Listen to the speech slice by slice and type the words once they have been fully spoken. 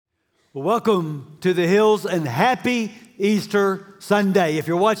Well, welcome to the Hills and happy Easter Sunday. If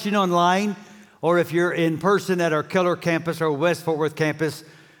you're watching online or if you're in person at our Keller campus or West Fort Worth campus,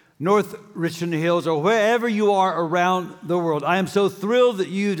 North Richmond Hills, or wherever you are around the world, I am so thrilled that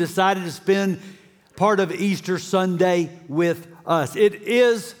you decided to spend part of Easter Sunday with us. It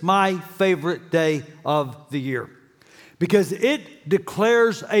is my favorite day of the year because it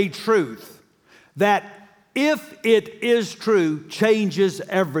declares a truth that, if it is true, changes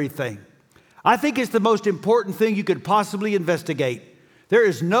everything. I think it's the most important thing you could possibly investigate. There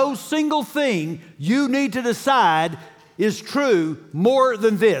is no single thing you need to decide is true more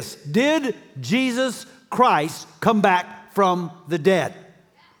than this. Did Jesus Christ come back from the dead?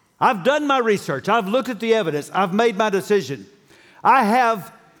 I've done my research. I've looked at the evidence. I've made my decision. I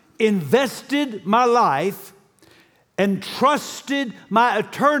have invested my life and trusted my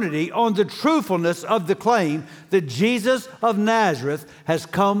eternity on the truthfulness of the claim that Jesus of Nazareth has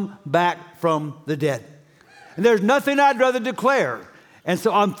come back from the dead. And there's nothing I'd rather declare. And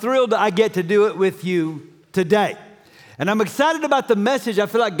so I'm thrilled that I get to do it with you today. And I'm excited about the message I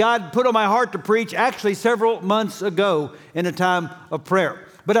feel like God put on my heart to preach actually several months ago in a time of prayer.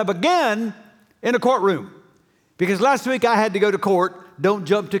 But I began in a courtroom because last week I had to go to court. Don't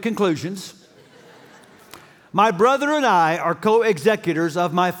jump to conclusions. My brother and I are co-executors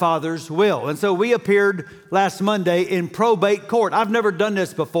of my father's will. And so we appeared last Monday in probate court. I've never done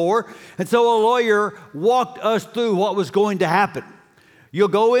this before. And so a lawyer walked us through what was going to happen. You'll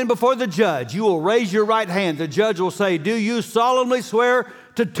go in before the judge. You will raise your right hand. The judge will say, "Do you solemnly swear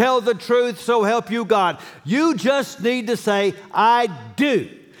to tell the truth, so help you God?" You just need to say, "I do."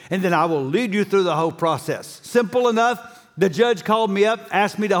 And then I will lead you through the whole process. Simple enough. The judge called me up,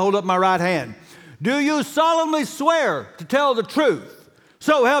 asked me to hold up my right hand. "Do you solemnly swear to tell the truth,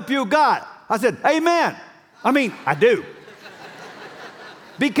 so help you God?" I said, "Amen." I do.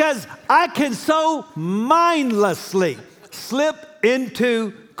 Because I can so mindlessly slip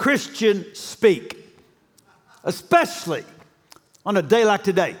into Christian speak, especially on a day like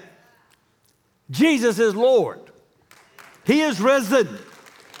today. Jesus is Lord. He is risen.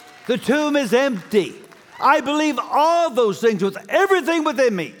 The tomb is empty. I believe all those things with everything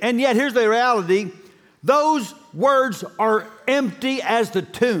within me. And yet, here's the reality. Those words are empty as the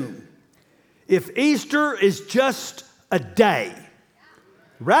tomb. If Easter is just a day,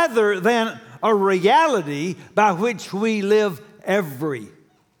 rather than a reality by which we live every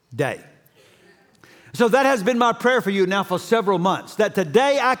day. So that has been my prayer for you now for several months, that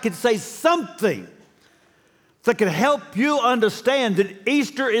today I could say something that can help you understand that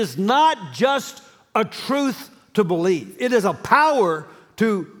Easter is not just a truth to believe. It is a power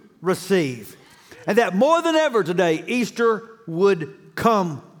to receive. And that more than ever today, Easter would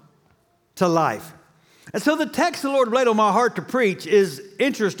come to life. And so the text the Lord laid on my heart to preach is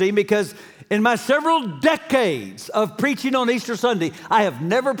interesting because in my several decades of preaching on Easter Sunday, I have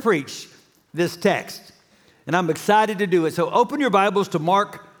never preached this text. And I'm excited to do it. So open your Bibles to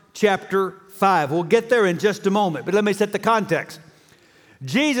Mark chapter 5. We'll get there in just a moment, but let me set the context.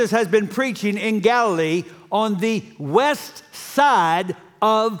 Jesus has been preaching in Galilee on the west side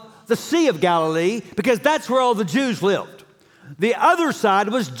of the Sea of Galilee because that's where all the Jews lived. The other side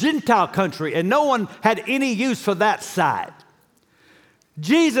was Gentile country, and no one had any use for that side.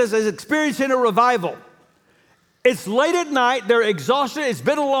 Jesus is experiencing a revival. It's late at night, they're exhausted, it's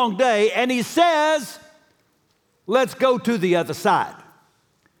been a long day, and he says, "Let's go to the other side."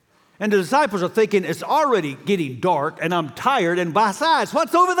 And the disciples are thinking, it's already getting dark, and I'm tired, and besides,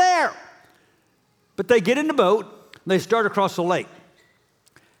 what's over there? But they get in the boat, and they start across the lake.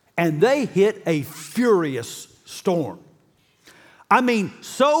 And they hit a furious storm.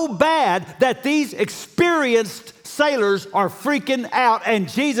 So bad that these experienced sailors are freaking out, and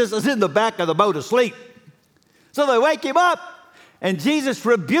Jesus is in the back of the boat asleep. So they wake him up, and Jesus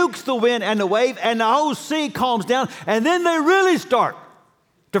rebukes the wind and the wave, and the whole sea calms down, and then they really start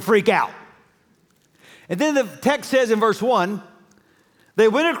to freak out. And then the text says in verse 1, they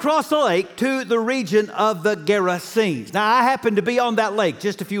went across the lake to the region of the Gerasenes. Now, I happened to be on that lake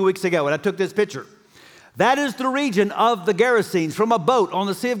just a few weeks ago, and I took this picture. That is the region of the Gerasenes from a boat on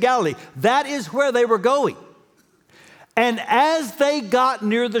the Sea of Galilee. That is where they were going. And as they got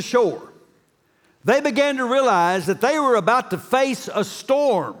near the shore, they began to realize that they were about to face a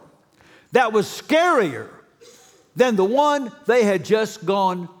storm that was scarier than the one they had just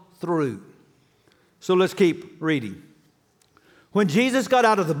gone through. So let's keep reading. When Jesus got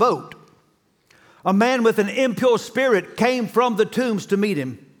out of the boat, a man with an impure spirit came from the tombs to meet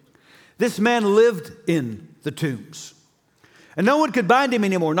him. This man lived in the tombs. And no one could bind him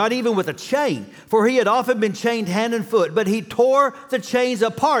anymore, not even with a chain, for he had often been chained hand and foot. But he tore the chains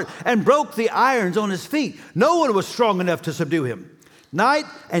apart and broke the irons on his feet. No one was strong enough to subdue him. Night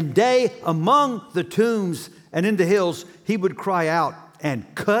and day among the tombs and in the hills, he would cry out and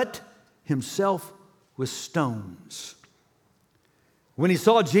cut himself with stones. When he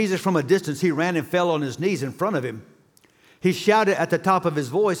saw Jesus from a distance, he ran and fell on his knees in front of him. He shouted at the top of his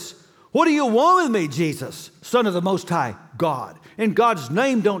voice, "What do you want with me, Jesus, Son of the Most High God? In God's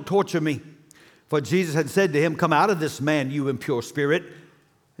name, don't torture me." For Jesus had said to him, "Come out of this man, you impure spirit."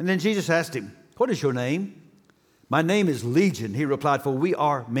 And then Jesus asked him, "What is your name?" "My name is Legion," he replied, "for we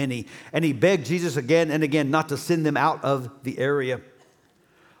are many." And he begged Jesus again and again not to send them out of the area.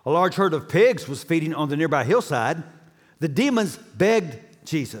 A large herd of pigs was feeding on the nearby hillside. The demons begged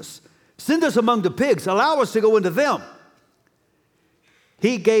Jesus, "Send us among the pigs, allow us to go into them."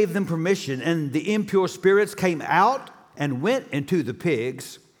 He gave them permission, and the impure spirits came out and went into the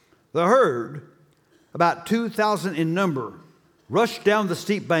pigs. The herd, about 2,000 in number, rushed down the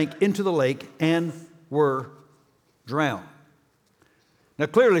steep bank into the lake and were drowned. Now,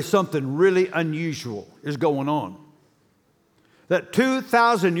 clearly something really unusual is going on. That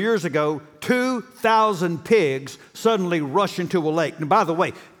 2,000 years ago, 2,000 pigs suddenly rush into a lake. And by the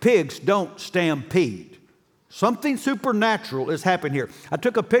way, pigs don't stampede. Something supernatural is happening here. I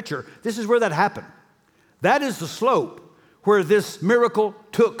took a picture. This is where that happened. That is the slope where this miracle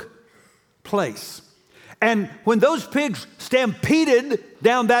took place. And when those pigs stampeded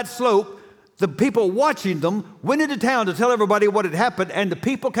down that slope, the people watching them went into town to tell everybody what had happened, and the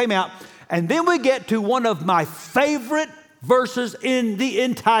people came out. And then we get to one of my favorite verses in the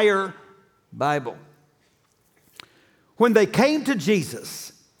entire Bible. When they came to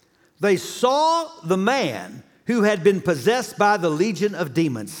Jesus, they saw the man who had been possessed by the legion of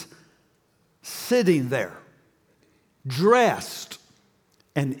demons sitting there, dressed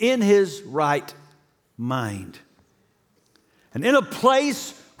and in his right mind, and in a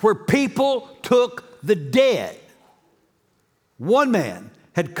place where people took the dead. One man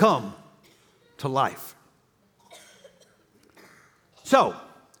had come to life. So,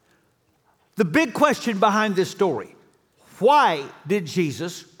 the big question behind this story: why did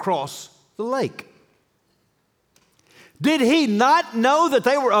Jesus cross the lake? Did he not know that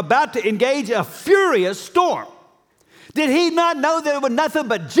they were about to engage a furious storm? Did he not know there were nothing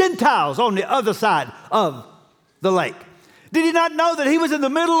but Gentiles on the other side of the lake? Did he not know that he was in the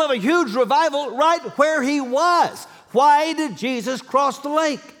middle of a huge revival right where he was? Why did Jesus cross the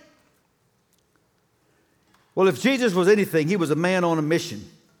lake? Well, if Jesus was anything, he was a man on a mission.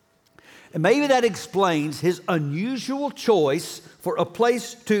 And maybe that explains his unusual choice for a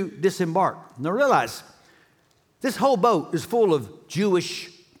place to disembark. Now realize, this whole boat is full of Jewish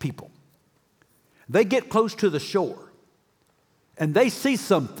people. They get close to the shore and they see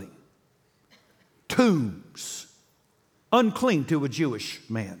something. Tombs, unclean to a Jewish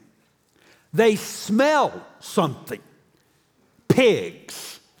man. They smell something.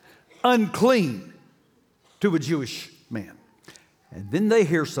 Pigs, unclean to a Jewish man. And then they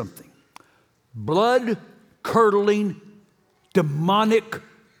hear something. Blood-curdling, demonic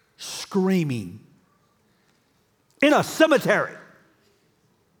screaming in a cemetery,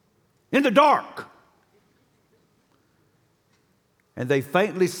 in the dark. And they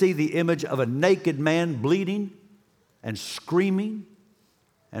faintly see the image of a naked man bleeding and screaming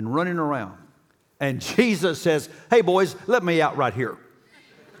and running around. And Jesus says, "Hey boys, let me out right here."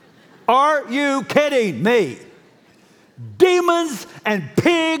 Are you kidding me? Demons and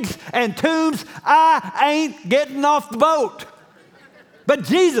pigs and tombs, I ain't getting off the boat. But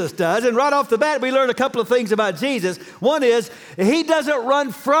Jesus does, and right off the bat, we learn a couple of things about Jesus. One is, he doesn't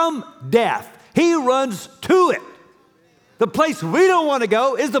run from death. He runs to it. The place we don't want to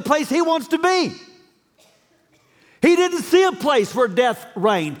go is the place he wants to be. He didn't see a place where death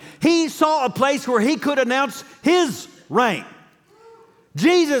reigned. He saw a place where he could announce his reign.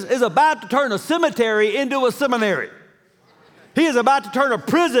 Jesus is about to turn a cemetery into a seminary. He is about to turn a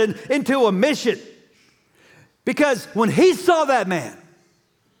prison into a mission. Because when he saw that man,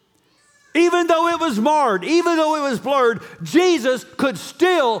 even though it was marred, even though it was blurred, Jesus could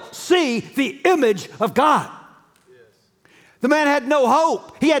still see the image of God. Yes. The man had no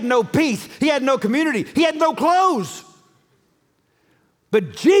hope. He had no peace. He had no community. He had no clothes.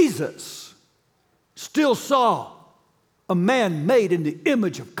 But Jesus still saw a man made in the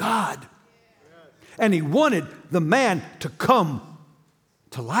image of God. And he wanted the man to come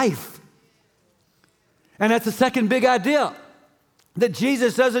to life. And that's the second big idea, that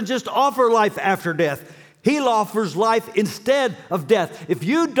Jesus doesn't just offer life after death. He offers life instead of death. If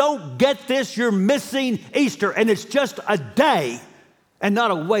you don't get this, you're missing Easter, and it's just a day and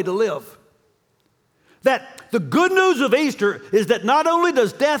not a way to live. That the good news of Easter is that not only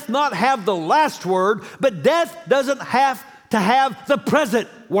does death not have the last word, but death doesn't have to have the present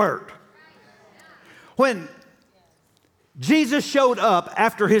word. When Jesus showed up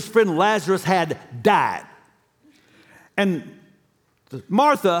after his friend Lazarus had died, and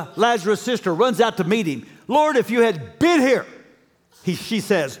Martha, Lazarus' sister, runs out to meet him. Lord, if you had been here, she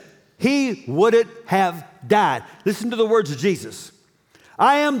says, he wouldn't have died. Listen to the words of Jesus.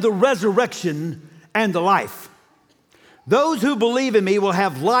 I am the resurrection and the life. Those who believe in me will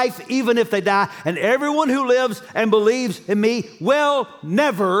have life even if they die, and everyone who lives and believes in me will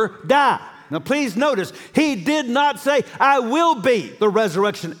never die. Now please notice, he did not say, I will be the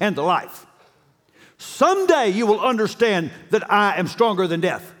resurrection and the life. Someday you will understand that I am stronger than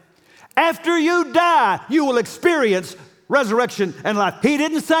death. After you die, you will experience resurrection and life. He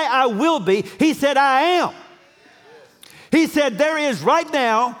didn't say I will be, he said I am. He said there is right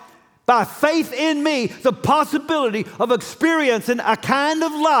now, by faith in me, the possibility of experiencing a kind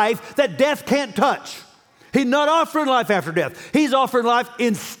of life that death can't touch. He's not offering life after death. He's offering life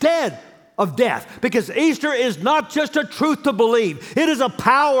instead of death. Because Easter is not just a truth to believe. It is a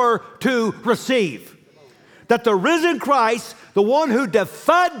power to receive. That the risen Christ, the one who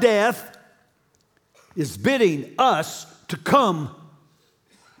defied death, is bidding us to come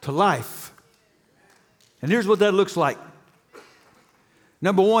to life. And here's what that looks like.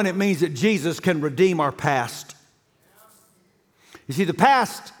 Number one, it means that Jesus can redeem our past. You see, the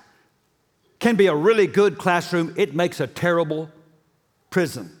past can be a really good classroom. It makes a terrible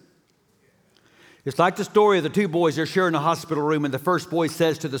prison. It's like the story of the two boys. They're sharing a hospital room, and the first boy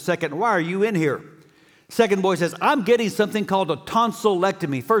says to the second, why are you in here? Second boy says, I'm getting something called a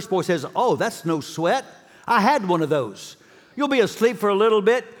tonsillectomy. First boy says, oh, that's no sweat. I had one of those. You'll be asleep for a little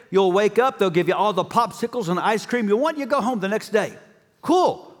bit. You'll wake up. They'll give you all the popsicles and ice cream you want. You go home the next day.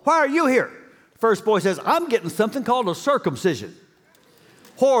 Cool. Why are you here? First boy says, I'm getting something called a circumcision.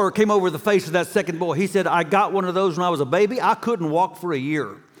 Horror came over the face of that second boy. He said, I got one of those when I was a baby. I couldn't walk for a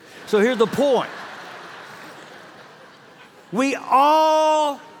year. So here's the point. We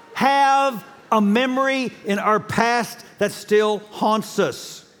all have a memory in our past that still haunts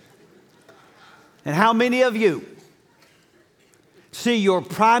us. And how many of you see your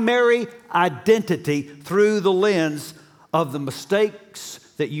primary identity through the lens of the mistakes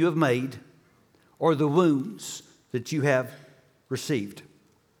that you have made or the wounds that you have received?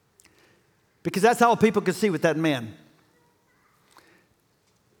 Because that's how people could see with that man.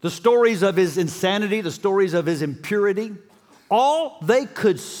 The stories of his insanity, the stories of his impurity, all they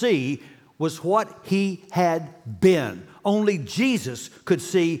could see was what he had been. Only Jesus could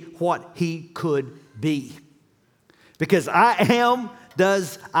see what he could be. Because I am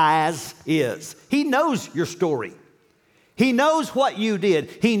does as is. He knows your story. He knows what you did.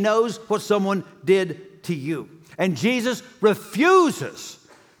 He knows what someone did to you. And Jesus refuses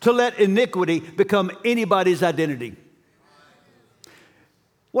to let iniquity become anybody's identity.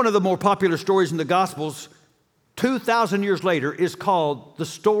 One of the more popular stories in the Gospels, 2,000 years later, is called the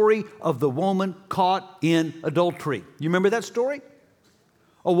story of the woman caught in adultery. You remember that story?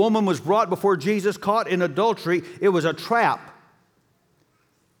 A woman was brought before Jesus caught in adultery. It was a trap.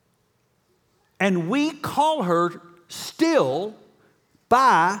 And we call her still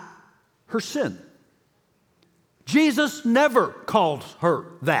by her sin. Jesus never called her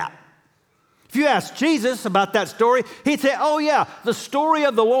that. If you ask Jesus about that story, he'd say, oh yeah, the story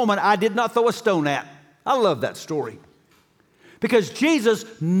of the woman I did not throw a stone at. I love that story. Because Jesus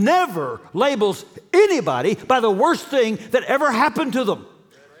never labels anybody by the worst thing that ever happened to them.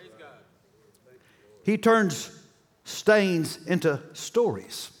 He turns stains into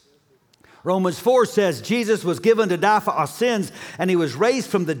stories. Romans 4 says Jesus was given to die for our sins, and he was raised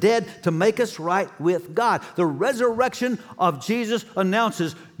from the dead to make us right with God. The resurrection of Jesus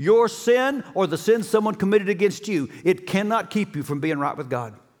announces your sin or the sin someone committed against you, it cannot keep you from being right with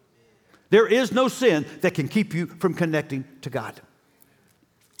God. There is no sin that can keep you from connecting to God.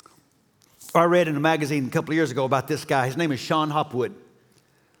 I read in a magazine a couple of years ago about this guy. His name is Sean Hopwood.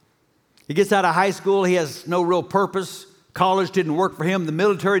 He gets out of high school. He has no real purpose. College didn't work for him. The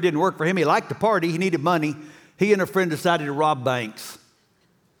military didn't work for him. He liked to party. He needed money. He and a friend decided to rob banks.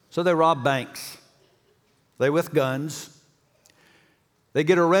 So they rob banks. They with guns. They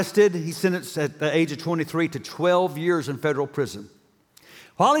get arrested. He's sentenced at the age of 23 to 12 years in federal prison.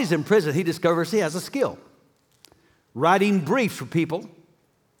 While he's in prison, he discovers he has a skill. Writing briefs for people,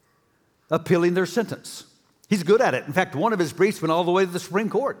 appealing their sentence. He's good at it. In fact, one of his briefs went all the way to the Supreme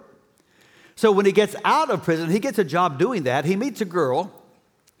Court. So when he gets out of prison, he gets a job doing that. He meets a girl.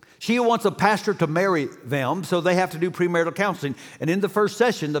 She wants a pastor to marry them, so they have to do premarital counseling. And in the first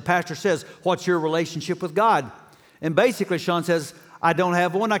session, the pastor says, what's your relationship with God? And basically, Sean says, I don't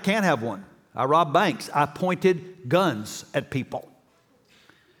have one, I can't have one. I robbed banks. I pointed guns at people.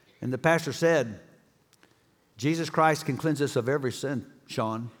 And the pastor said, Jesus Christ can cleanse us of every sin,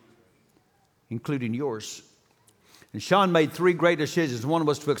 Sean, including yours. And Sean made 3 great decisions. One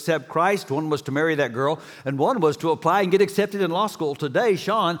was to accept Christ, one was to marry that girl, and one was to apply and get accepted in law school. Today,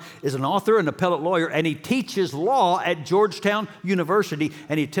 Sean is an author and appellate lawyer, and he teaches law at Georgetown University,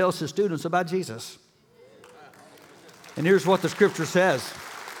 and he tells his students about Jesus. And here's what the scripture says.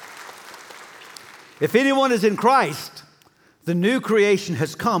 If anyone is in Christ, the new creation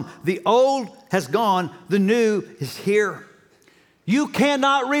has come. The old has gone. The new is here. You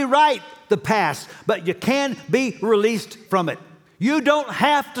cannot rewrite the past, but you can be released from it. You don't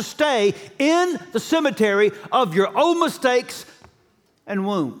have to stay in the cemetery of your own mistakes and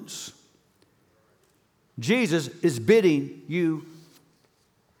wounds. Jesus is bidding you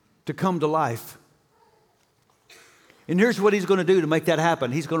to come to life. And here's what he's going to do to make that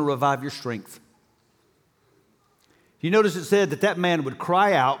happen. He's going to revive your strength. You notice it said that man would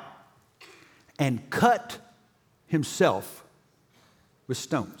cry out and cut himself with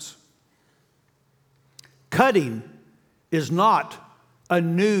stones. Cutting is not a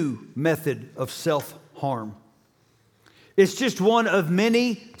new method of self-harm. It's just one of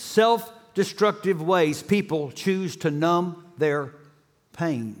many self-destructive ways people choose to numb their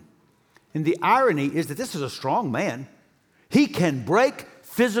pain. And the irony is that this is a strong man. He can break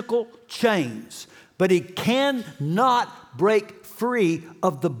physical chains, but he cannot break free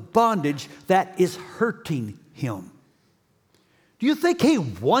of the bondage that is hurting him. Do you think he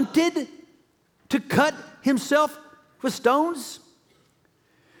wanted to cut himself with stones?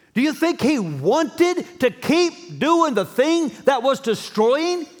 Do you think he wanted to keep doing the thing that was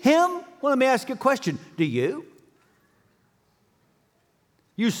destroying him? Well, let me ask you a question. Do you?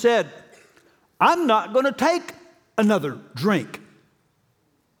 You said, I'm not going to take another drink.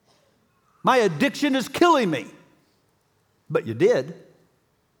 My addiction is killing me. But you did.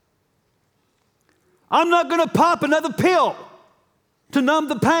 I'm not going to pop another pill to numb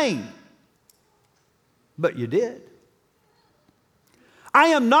the pain. But you did. I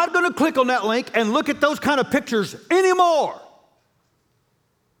am not going to click on that link and look at those kind of pictures anymore.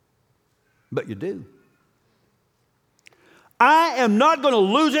 But you do. I am not going to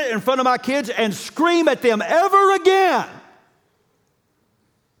lose it in front of my kids and scream at them ever again.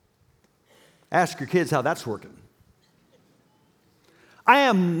 Ask your kids how that's working. I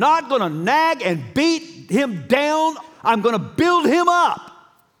am not going to nag and beat him down. I'm going to build him up.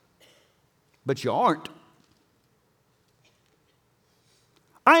 But you aren't.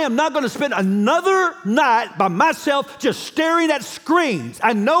 I am not going to spend another night by myself just staring at screens.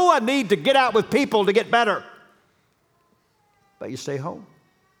 I know I need to get out with people to get better. But you stay home.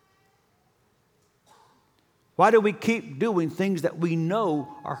 Why do we keep doing things that we know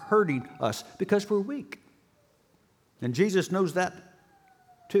are hurting us? Because we're weak. And Jesus knows that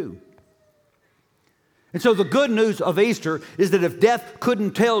too. And so the good news of Easter is that if death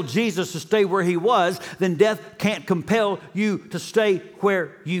couldn't tell Jesus to stay where he was, then death can't compel you to stay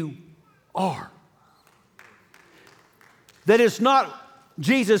where you are. That it's not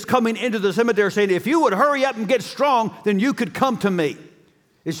Jesus coming into the cemetery saying, if you would hurry up and get strong, then you could come to me.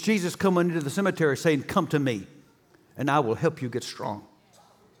 It's Jesus coming into the cemetery saying, come to me, and I will help you get strong.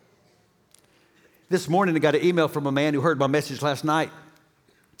 This morning I got an email from a man who heard my message last night.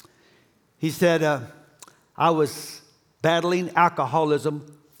 He said, I was battling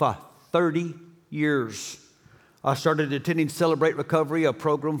alcoholism for 30 years. I started attending Celebrate Recovery, a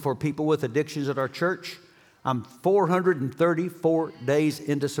program for people with addictions at our church. I'm 434 days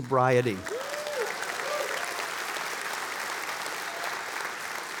into sobriety.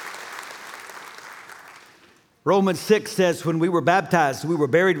 Romans 6 says, when we were baptized, we were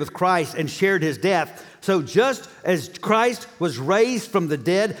buried with Christ and shared his death. So just as Christ was raised from the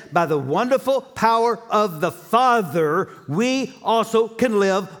dead by the wonderful power of the Father, we also can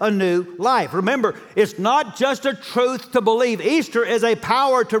live a new life. Remember, it's not just a truth to believe. Easter is a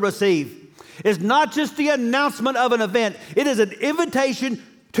power to receive. It's not just the announcement of an event. It is an invitation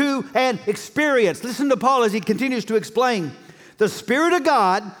to an experience. Listen to Paul as he continues to explain. The Spirit of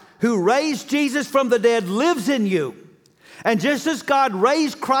God who raised Jesus from the dead lives in you. And just as God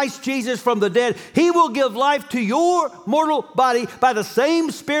raised Christ Jesus from the dead, he will give life to your mortal body by the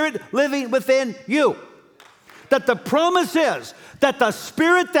same Spirit living within you. that the promise is that the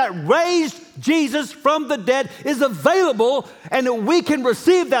Spirit that raised Jesus from the dead is available, and that we can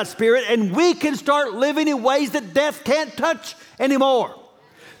receive that Spirit and we can start living in ways that death can't touch anymore.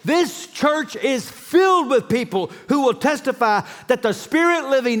 This church is filled with people who will testify that the Spirit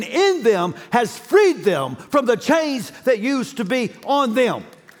living in them has freed them from the chains that used to be on them.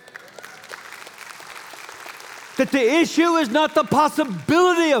 That the issue is not the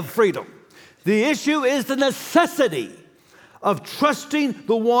possibility of freedom. The issue is the necessity of trusting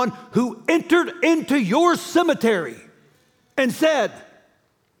the one who entered into your cemetery and said,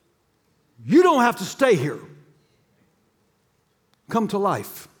 you don't have to stay here. Come to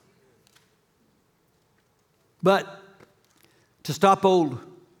life. But to stop old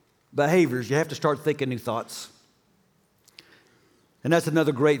behaviors, you have to start thinking new thoughts. And that's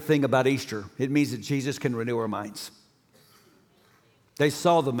another great thing about Easter. It means that Jesus can renew our minds. They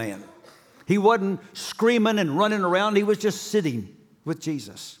saw the man. He wasn't screaming and running around. He was just sitting with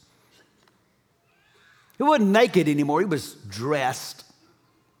Jesus. He wasn't naked anymore. He was dressed.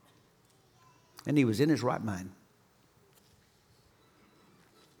 And he was in his right mind.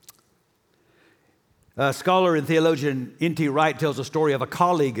 Scholar and theologian N.T. Wright tells a story of a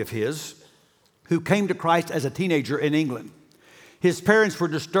colleague of his who came to Christ as a teenager in England. His parents were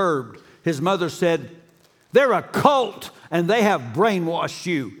disturbed. His mother said, they're a cult and they have brainwashed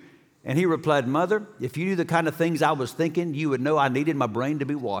you. And he replied, Mother, if you knew the kind of things I was thinking, you would know I needed my brain to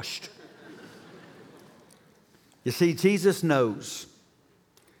be washed. You see, Jesus knows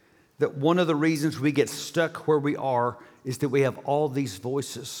that one of the reasons we get stuck where we are is that we have all these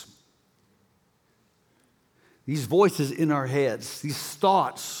voices. These voices in our heads, these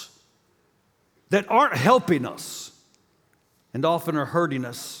thoughts that aren't helping us and often are hurting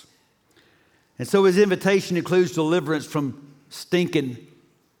us. And so his invitation includes deliverance from stinking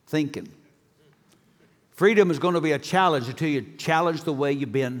thinking. Freedom is going to be a challenge until you challenge the way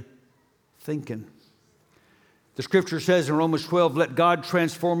you've been thinking. The scripture says in Romans 12, let God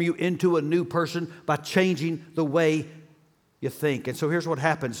transform you into a new person by changing the way you think. And so here's what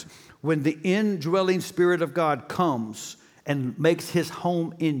happens. When the indwelling Spirit of God comes and makes his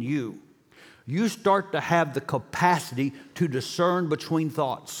home in you, you start to have the capacity to discern between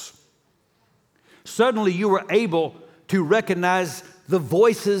thoughts. Suddenly you are able to recognize the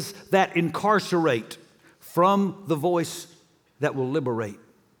voices that incarcerate from the voice that will liberate.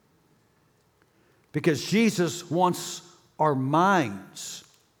 Because Jesus wants our minds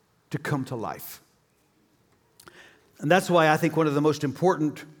to come to life. And that's why I think one of the most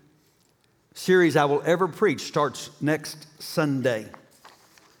important series I will ever preach starts next Sunday.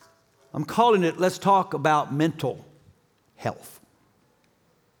 I'm calling it, Let's Talk About Mental Health.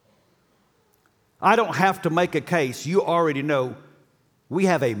 I don't have to make a case. You already know we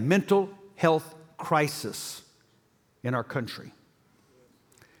have a mental health crisis in our country.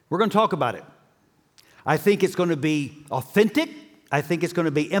 We're going to talk about it. I think it's going to be authentic. I think it's going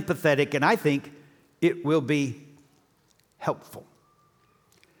to be empathetic. And I think it will be helpful.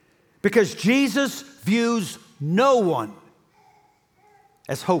 Because Jesus views no one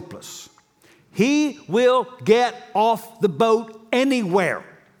as hopeless. He will get off the boat anywhere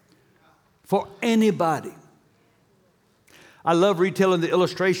for anybody. I love retelling the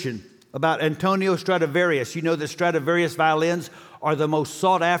illustration about Antonio Stradivarius. You know that Stradivarius violins are the most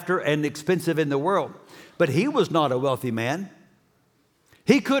sought after and expensive in the world. But he was not a wealthy man.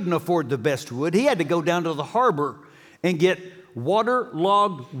 He couldn't afford the best wood. He had to go down to the harbor and get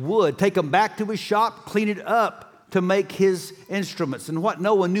waterlogged wood, take them back to his shop, clean it up to make his instruments. And what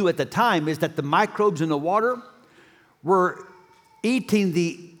no one knew at the time is that the microbes in the water were eating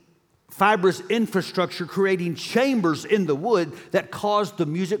the fibrous infrastructure, creating chambers in the wood that caused the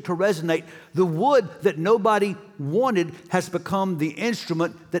music to resonate. The wood that nobody wanted has become the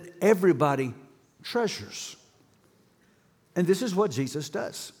instrument that everybody treasures. And this is what Jesus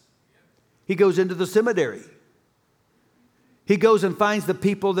does. He goes into the cemetery. He goes and finds the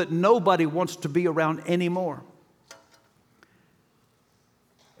people that nobody wants to be around anymore.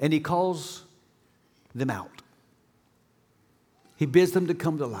 And he calls them out. He bids them to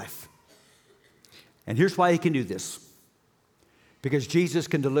come to life. And here's why he can do this. Because Jesus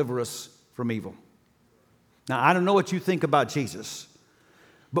can deliver us from evil. Now, I don't know what you think about Jesus,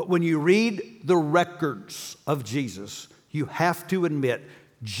 but when you read the records of Jesus, you have to admit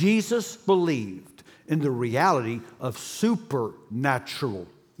Jesus believed in the reality of supernatural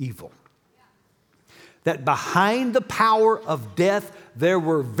evil. That behind the power of death, there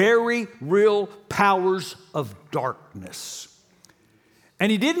were very real powers of darkness.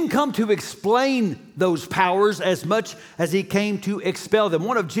 And he didn't come to explain those powers as much as he came to expel them.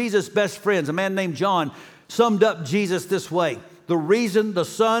 One of Jesus' best friends, a man named John, summed up Jesus this way: the reason the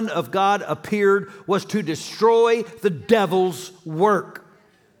Son of God appeared was to destroy the devil's work.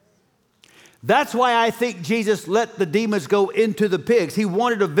 That's why I think Jesus let the demons go into the pigs. He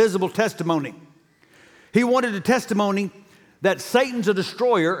wanted a visible testimony. He wanted a testimony that Satan's a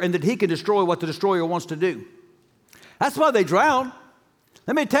destroyer and that he can destroy what the destroyer wants to do. That's why they drown.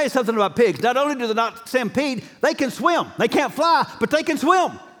 Let me tell you something about pigs. Not only do they not stampede, they can swim. They can't fly, but they can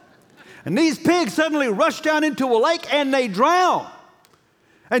swim. And these pigs suddenly rush down into a lake and they drown.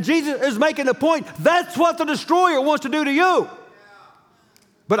 And Jesus is making a point. That's what the destroyer wants to do to you.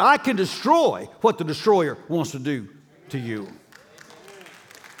 But I can destroy what the destroyer wants to do to you.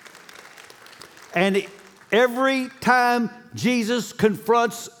 And every time Jesus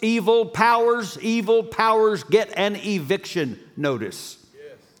confronts evil powers get an eviction notice.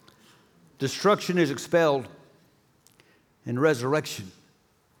 Yes. Destruction is expelled and resurrection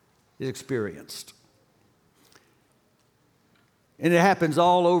is experienced. And it happens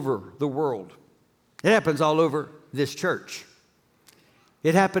all over the world. It happens all over this church.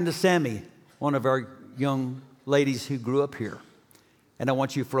 It happened to Sammy, one of our young ladies who grew up here. And I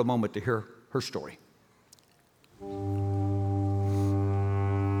want you for a moment to hear her story.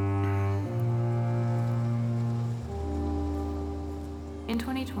 In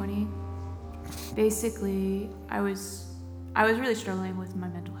 2020, basically, I was really struggling with my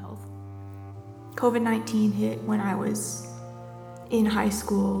mental health. COVID-19 hit when I was in high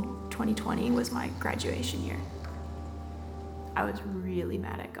school. 2020 was my graduation year. I was really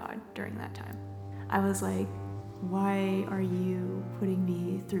mad at God during that time. I was like, why are you putting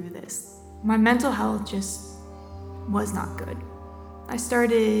me through this? My mental health just was not good. I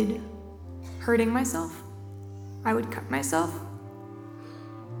started hurting myself. I would cut myself.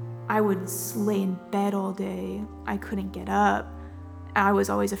 I would lay in bed all day. I couldn't get up. I was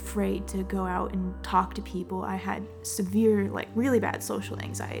always afraid to go out and talk to people. I had severe, really bad social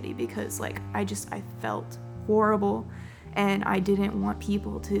anxiety because I felt horrible and I didn't want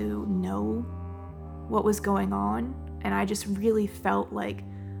people to know what was going on. And I just really felt like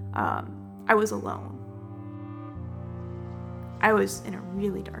I was alone. I was in a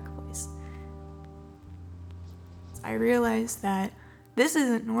really dark place. I realized that this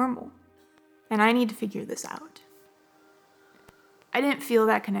isn't normal, and I need to figure this out. I didn't feel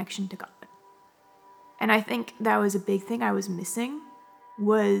that connection to God. And I think that was a big thing I was missing,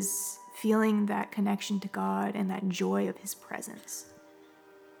 was feeling that connection to God and that joy of His presence.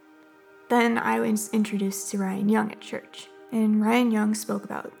 Then I was introduced to Ryan Young at church, and Ryan Young spoke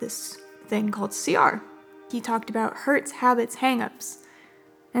about this thing called CR. He talked about hurts, habits, hang-ups.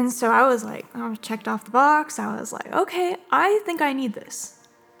 And so I was like, I checked off the box. I was like, okay, I think I need this.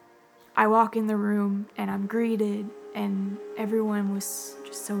 I walk in the room and I'm greeted and everyone was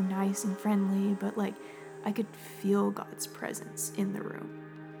just so nice and friendly, but I could feel God's presence in the room.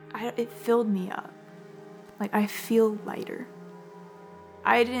 It filled me up. I feel lighter.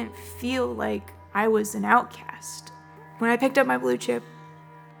 I didn't feel like I was an outcast. When I picked up my blue chip,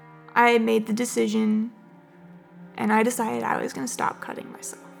 I made the decision and I decided I was going to stop cutting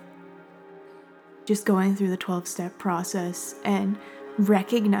myself. Just going through the 12-step process and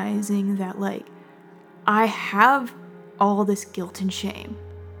recognizing that I have all this guilt and shame.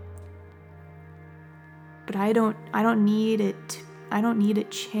 But I don't need it. I don't need it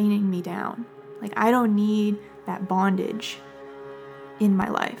chaining me down. I don't need that bondage in my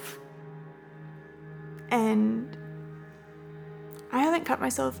life. And I haven't cut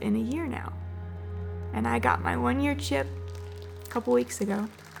myself in a year now. And I got my 1-year chip a couple weeks ago.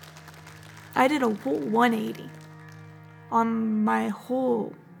 I did a whole 180 on my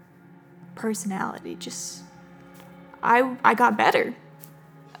whole personality. I got better.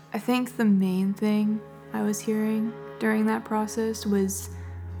 I think the main thing I was hearing during that process was,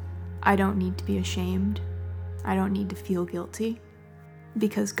 I don't need to be ashamed. I don't need to feel guilty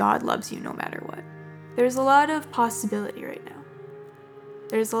because God loves you no matter what. There's a lot of possibility right now.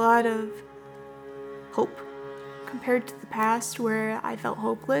 There's a lot of hope compared to the past where I felt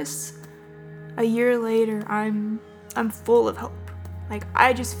hopeless. A year later, I'm full of hope.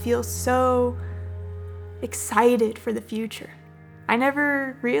 I just feel so excited for the future. I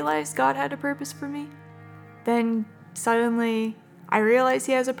never realized God had a purpose for me. Then suddenly I realized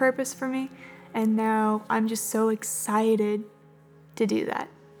He has a purpose for me, and now I'm just so excited to do that.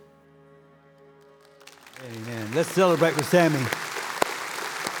 Amen. Let's celebrate with Sammy.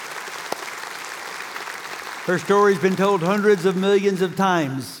 Her story's been told hundreds of millions of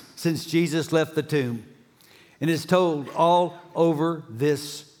times since Jesus left the tomb. And it's told all over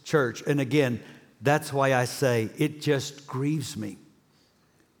this church. And again, that's why I say it just grieves me.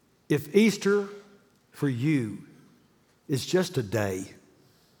 If Easter for you is just a day,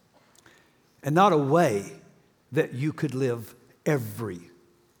 and not a way that you could live every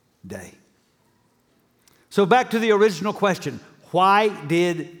day. So back to the original question, why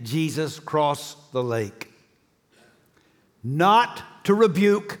did Jesus cross the lake? Not to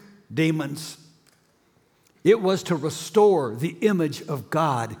rebuke demons. It was to restore the image of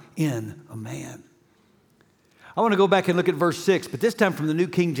God in a man. I want to go back and look at verse 6, but this time from the New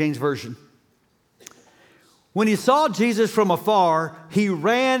King James Version. When he saw Jesus from afar, he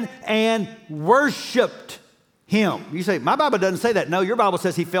ran and worshiped him. You say, my Bible doesn't say that. No, your Bible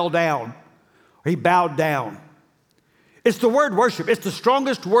says he fell down or he bowed down. It's the word worship. It's the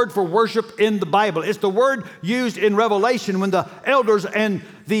strongest word for worship in the Bible. It's the word used in Revelation when the elders and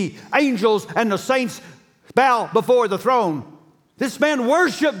the angels and the saints bow before the throne. This man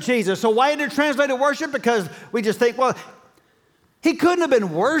worshiped Jesus. So why did it translate worship? Because we just think, well, he couldn't have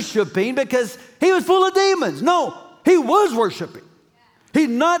been worshiping because he was full of demons. No, he was worshiping. He's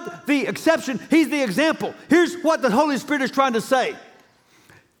not the exception. He's the example. Here's what the Holy Spirit is trying to say.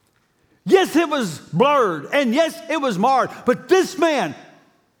 Yes, it was blurred, and yes, it was marred, but this man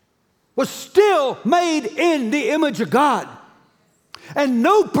was still made in the image of God. And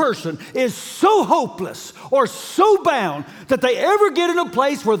no person is so hopeless or so bound that they ever get in a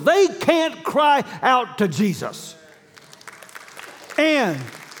place where they can't cry out to Jesus. And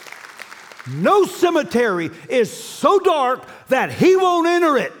no cemetery is so dark that he won't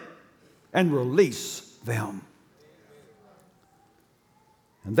enter it and release them.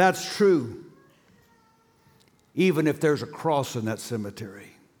 And that's true even if there's a cross in that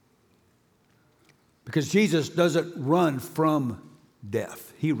cemetery. Because Jesus doesn't run from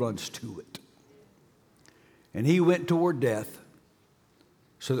death. He runs to it. And he went toward death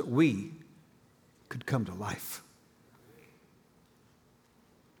so that we could come to life.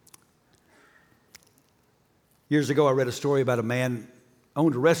 Years ago, I read a story about a man who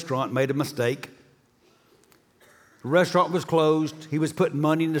owned a restaurant, made a mistake. The restaurant was closed. He was putting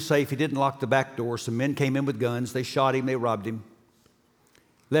money in the safe. He didn't lock the back door. Some men came in with guns. They shot him. They robbed him.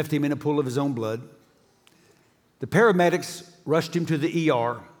 Left him in a pool of his own blood. The paramedics rushed him to the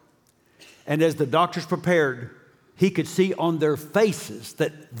ER. And as the doctors prepared, he could see on their faces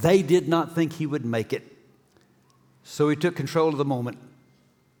that they did not think he would make it. So he took control of the moment.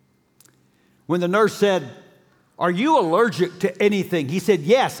 When the nurse said, "Are you allergic to anything?" He said,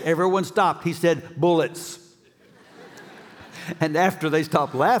 "Yes." Everyone stopped. He said, "Bullets." And after they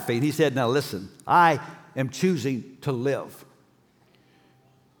stopped laughing, he said, "Now listen, I am choosing to live.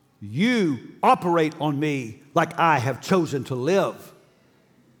 You operate on me like I have chosen to live,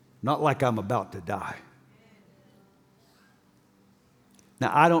 not like I'm about to die."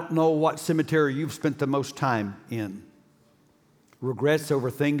 Now, I don't know what cemetery you've spent the most time in. Regrets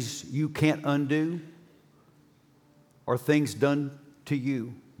over things you can't undo, or things done to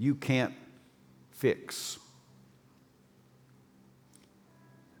you you can't fix.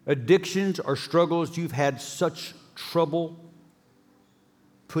 Addictions or struggles you've had such trouble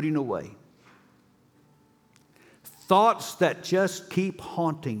putting away. Thoughts that just keep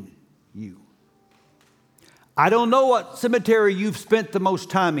haunting you. I don't know what cemetery you've spent the most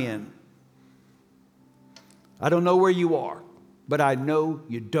time in. I don't know where you are, but I know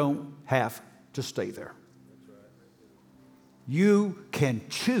you don't have to stay there. You can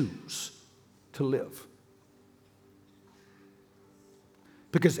choose to live.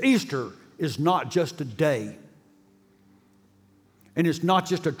 Because Easter is not just a day, and it's not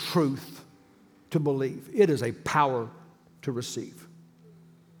just a truth to believe. It is a power to receive.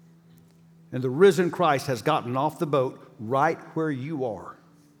 And the risen Christ has gotten off the boat right where you are.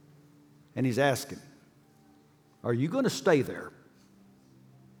 And he's asking, are you going to stay there?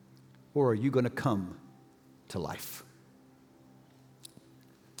 Or are you going to come to life?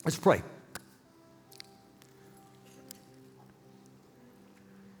 Let's pray.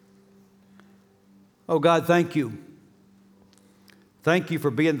 Oh God, thank you. Thank you for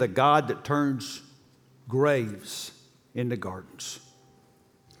being the God that turns graves into gardens.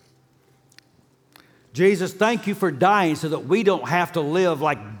 Jesus, thank you for dying so that we don't have to live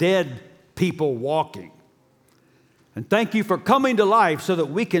like dead people walking. And thank you for coming to life so that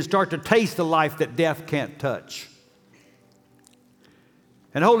we can start to taste the life that death can't touch.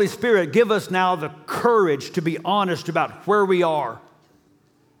 And Holy Spirit, give us now the courage to be honest about where we are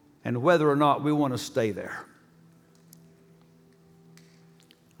and whether or not we want to stay there.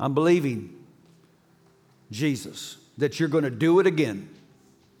 I'm believing, Jesus, that you're going to do it again.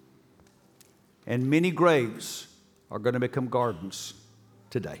 And many graves are going to become gardens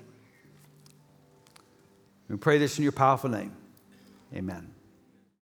today. We pray this in your powerful name. Amen.